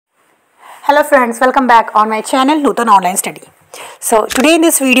Hello friends, welcome back on my channel Nutan Online Study. So today in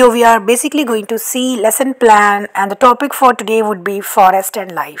this video we are basically going to see lesson plan, and the topic for today would be forest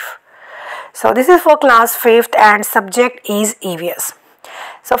and life. So this is for class 5th and subject is EVS.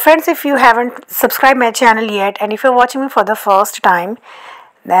 So friends, if you haven't subscribed my channel yet and if you're watching me for the first time,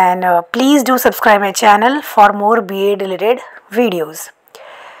 then please do subscribe my channel for more B.ed related videos.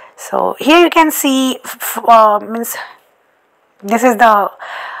 So here you can see this is the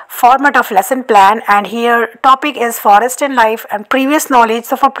format of lesson plan, and here topic is forest and life and previous knowledge.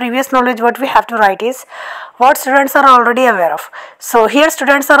 So for previous knowledge what we have to write is what students are already aware of. So here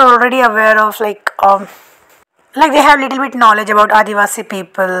students are already aware of like they have little bit knowledge about Adivasi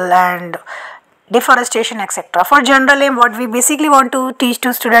people and deforestation, etc. For general aim, what we basically want to teach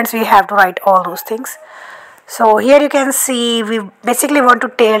to students, we have to write all those things. So here you can see we basically want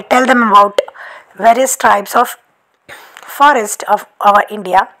to tell them about various types of forest of our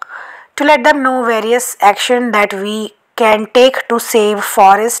India, to let them know various action that we can take to save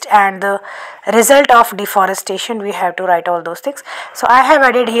forest and the result of deforestation. We have to write all those things. So I have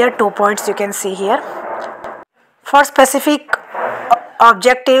added here 2 points, you can see here for specific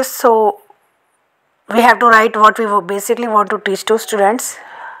objectives. So we have to write what we basically want to teach to students.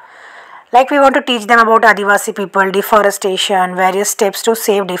 Like we want to teach them about Adivasi people, deforestation, various steps to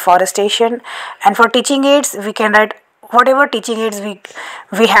save deforestation, and for teaching aids we can write whatever teaching aids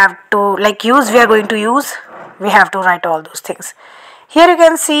we have to we are going to use, we have to write all those things. Here you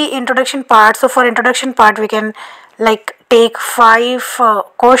can see introduction part. So for introduction part we can take 5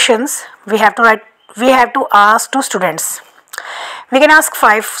 questions we have to ask to students. We can ask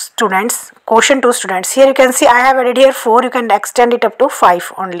 5 students question to students. Here you can see I have added here 4, you can extend it up to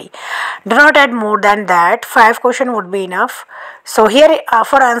 5 only. Do not add more than that, 5 question would be enough. So here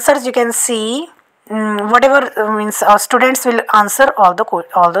for answers you can see whatever students will answer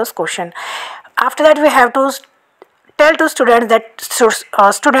all those questions. After that we have to tell to students that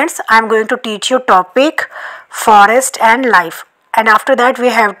students, I am going to teach you topic forest and life, and after that we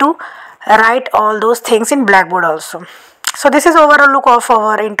have to write all those things in blackboard also. So this is overall look of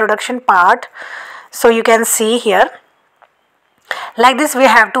our introduction part. So you can see here like this we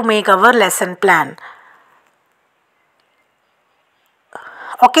have to make our lesson plan.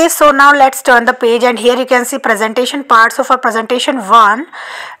 Okay, so now let's turn the page, and here you can see presentation part. So for presentation 1,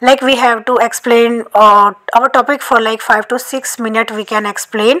 we have to explain our topic for 5 to 6 minutes we can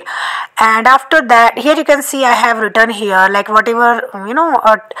explain, and after that here you can see I have written here whatever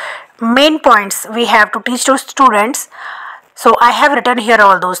main points we have to teach to students. So I have written here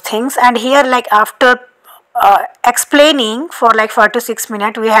all those things, and here after explaining for 5 to 6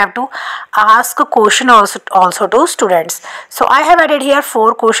 minutes we have to ask a question also to students. So I have added here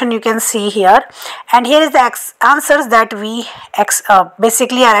 4 questions, you can see here, and here is the answers that we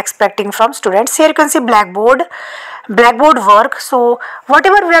basically are expecting from students. Here you can see blackboard work. So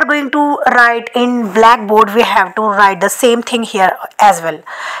whatever we are going to write in blackboard we have to write the same thing here as well.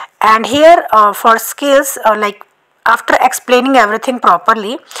 And here for skills, after explaining everything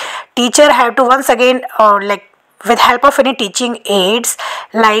properly, teacher have to once again with help of any teaching aids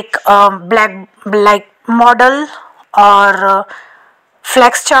model or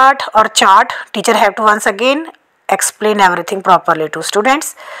flex chart or chart, teacher have to once again explain everything properly to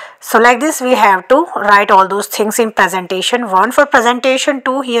students. So like this we have to write all those things in presentation 1. For presentation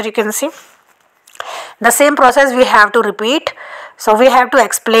 2, here you can see the same process we have to repeat. So we have to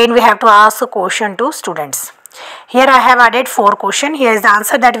explain, we have to ask a question to students. Here I have added 4 questions. Here is the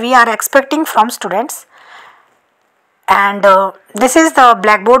answer that we are expecting from students, and this is the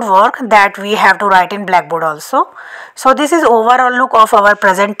blackboard work that we have to write in blackboard also. So this is overall look of our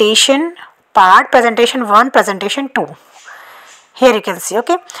presentation part, presentation 1, presentation 2. Here you can see.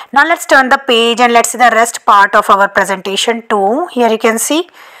 Okay, now let's turn the page and let's see the rest part of our presentation 2. Here you can see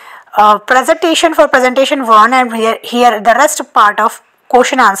presentation for presentation 1, and here the rest part of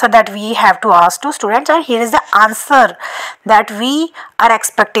question answer that we have to ask to students, and here is the answer that we are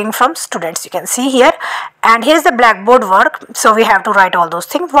expecting from students, you can see here. And here is the blackboard work. So we have to write all those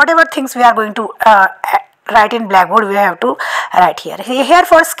things, whatever things we are going to write in blackboard we have to write here. Here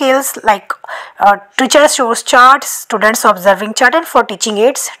for skills teacher shows charts, students observing chart, and for teaching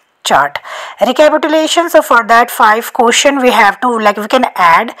aids chart. Recapitulation, so for that 5 question we have to we can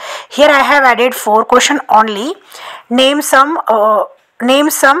add. Here I have added 4 question only. Name some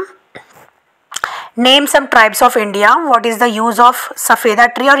tribes of India. What is the use of Safeda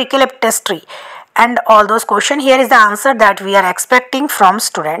tree or eucalyptus tree? And all those questions. Here is the answer that we are expecting from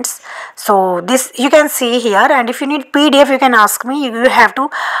students. So this you can see here, and if you need PDF you can ask me. You have to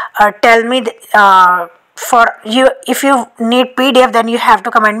tell me for you, if you need PDF, then you have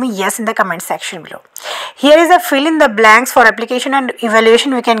to comment me yes in the comment section below. Here is a fill in the blanks for application and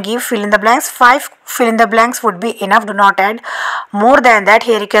evaluation. We can give fill in the blanks. 5 fill in the blanks would be enough. Do not add more than that.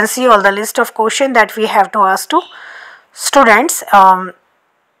 Here you can see all the list of questions that we have to ask to students.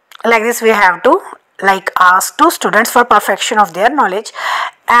 Like this we have to ask to students for perfection of their knowledge.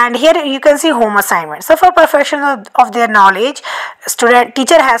 And here you can see home assignment. So for perfection of their knowledge,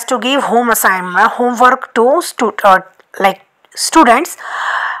 teacher has to give homework to students,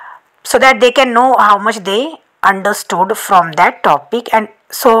 so that they can know how much they understood from that topic. And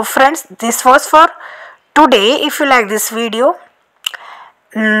so friends, this was for today. If you like this video,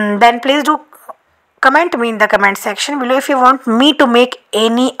 then please do comment me in the comment section below. If you want me to make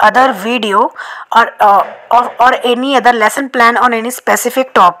any other video or any other lesson plan on any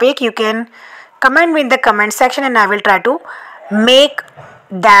specific topic, you can comment me in the comment section and I will try to make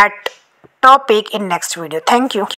that topic in next video. Thank you.